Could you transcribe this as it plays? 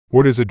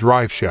What is a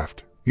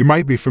driveshaft? You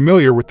might be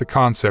familiar with the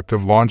concept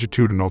of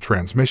longitudinal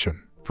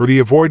transmission. For the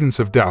avoidance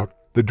of doubt,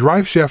 the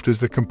driveshaft is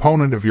the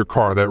component of your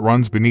car that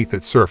runs beneath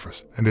its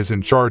surface and is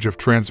in charge of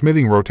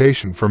transmitting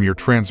rotation from your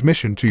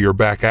transmission to your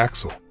back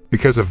axle.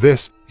 Because of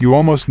this, you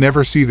almost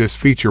never see this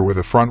feature with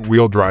a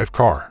front-wheel drive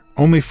car.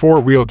 Only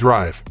four-wheel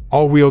drive,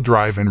 all-wheel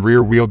drive, and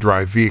rear-wheel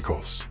drive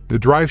vehicles. The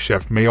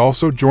driveshaft may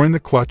also join the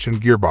clutch and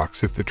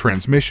gearbox if the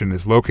transmission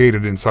is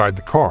located inside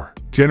the car.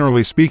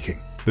 Generally speaking,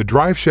 the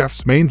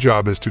driveshaft's main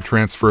job is to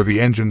transfer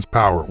the engine's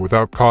power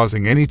without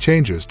causing any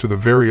changes to the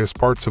various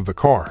parts of the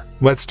car.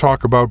 Let's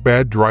talk about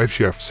bad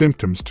driveshaft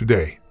symptoms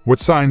today. What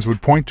signs would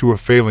point to a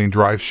failing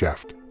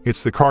driveshaft?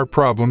 It's the Car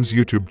Problems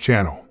YouTube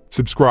channel.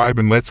 Subscribe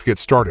and let's get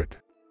started.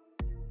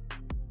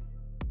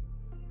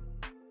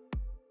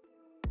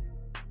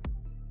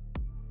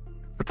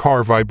 A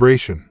car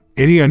vibration.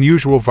 Any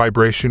unusual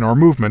vibration or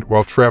movement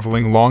while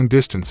traveling long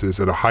distances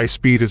at a high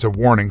speed is a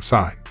warning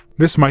sign.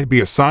 This might be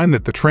a sign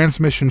that the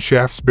transmission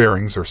shaft's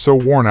bearings are so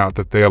worn out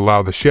that they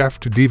allow the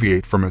shaft to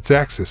deviate from its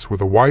axis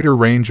with a wider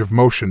range of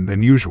motion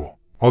than usual.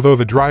 Although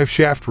the drive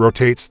shaft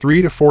rotates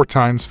 3 to 4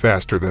 times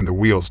faster than the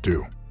wheels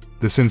do,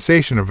 the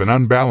sensation of an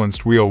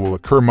unbalanced wheel will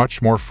occur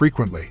much more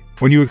frequently.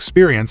 When you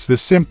experience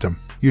this symptom,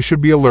 you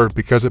should be alert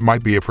because it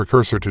might be a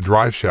precursor to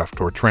driveshaft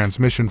or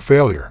transmission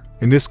failure.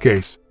 In this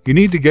case, you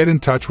need to get in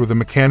touch with a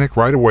mechanic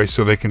right away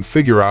so they can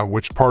figure out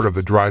which part of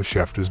the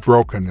driveshaft is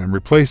broken and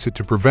replace it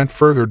to prevent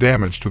further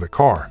damage to the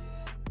car.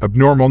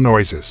 Abnormal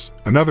noises.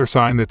 Another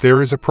sign that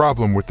there is a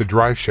problem with the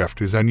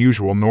driveshaft is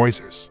unusual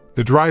noises.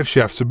 The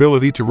driveshaft's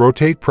ability to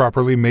rotate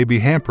properly may be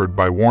hampered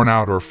by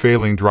worn-out or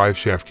failing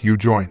driveshaft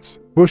U-joints,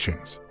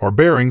 bushings, or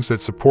bearings that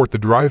support the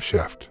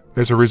driveshaft.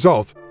 As a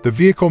result, the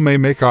vehicle may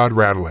make odd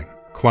rattling,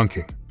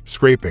 clunking,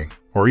 scraping,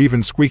 or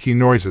even squeaky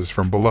noises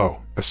from below.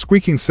 A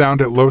squeaking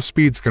sound at low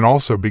speeds can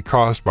also be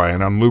caused by an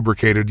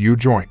unlubricated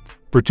U-joint.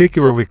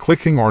 Particularly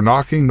clicking or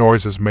knocking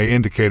noises may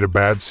indicate a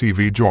bad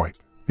CV joint.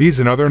 These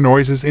and other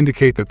noises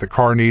indicate that the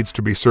car needs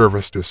to be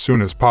serviced as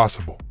soon as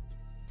possible.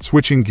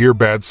 Switching gear.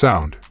 Bad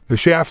sound. The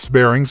shaft's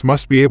bearings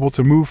must be able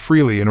to move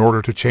freely in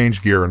order to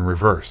change gear in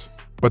reverse,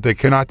 but they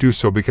cannot do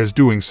so because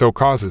doing so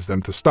causes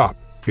them to stop.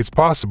 It's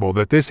possible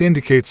that this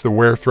indicates the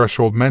wear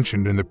threshold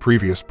mentioned in the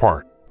previous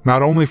part.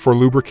 Not only for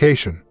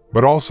lubrication,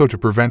 but also to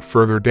prevent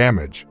further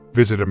damage,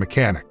 visit a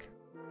mechanic.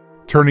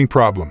 Turning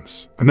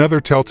problems.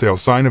 Another telltale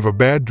sign of a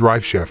bad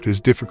driveshaft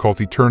is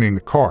difficulty turning the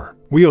car.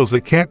 Wheels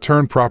that can't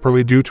turn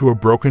properly due to a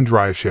broken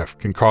driveshaft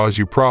can cause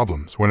you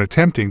problems when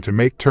attempting to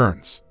make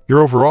turns.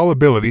 Your overall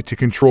ability to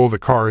control the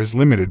car is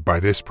limited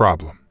by this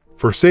problem.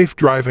 For safe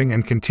driving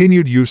and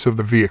continued use of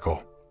the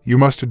vehicle, you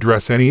must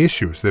address any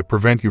issues that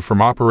prevent you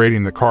from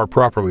operating the car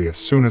properly as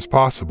soon as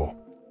possible.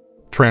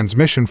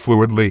 Transmission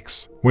fluid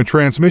leaks. When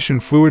transmission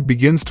fluid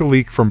begins to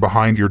leak from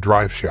behind your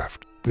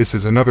driveshaft, this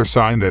is another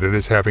sign that it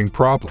is having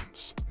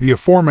problems. The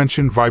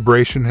aforementioned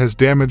vibration has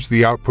damaged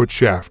the output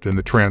shaft and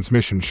the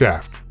transmission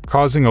shaft,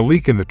 causing a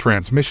leak in the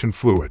transmission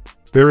fluid.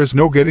 There is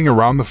no getting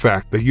around the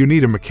fact that you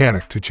need a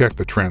mechanic to check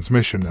the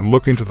transmission and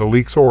look into the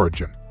leak's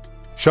origin.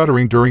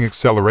 Shuddering during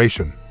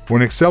acceleration.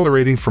 When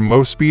accelerating from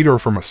low speed or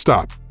from a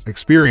stop,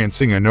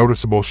 experiencing a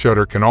noticeable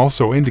shudder can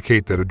also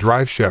indicate that a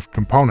driveshaft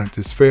component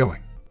is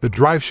failing. The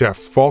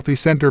driveshaft's faulty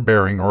center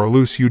bearing or a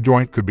loose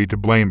U-joint could be to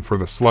blame for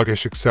the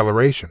sluggish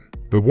acceleration.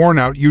 The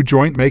worn-out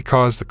U-joint may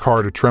cause the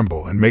car to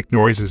tremble and make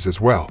noises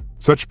as well.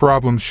 Such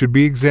problems should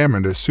be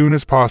examined as soon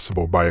as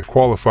possible by a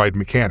qualified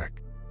mechanic.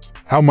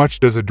 How much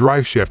does a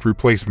driveshaft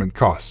replacement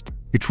cost?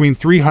 Between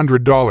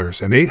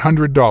 $300 and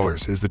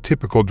 $800 is the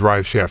typical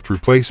driveshaft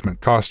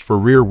replacement cost for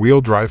rear-wheel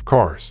drive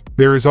cars.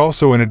 There is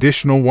also an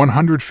additional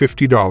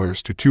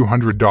 $150 to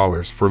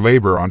 $200 for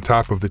labor on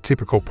top of the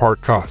typical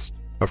part cost.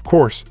 Of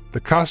course, the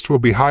cost will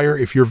be higher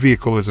if your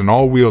vehicle is an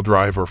all-wheel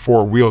drive or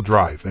four-wheel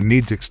drive and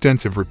needs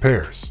extensive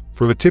repairs.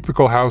 For the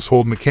typical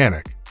household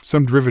mechanic,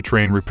 some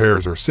drivetrain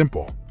repairs are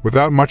simple.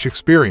 Without much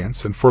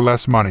experience and for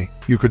less money,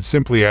 you could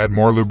simply add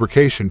more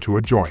lubrication to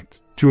a joint.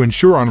 To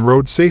ensure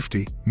on-road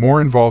safety,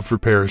 more involved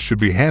repairs should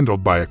be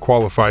handled by a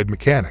qualified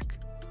mechanic.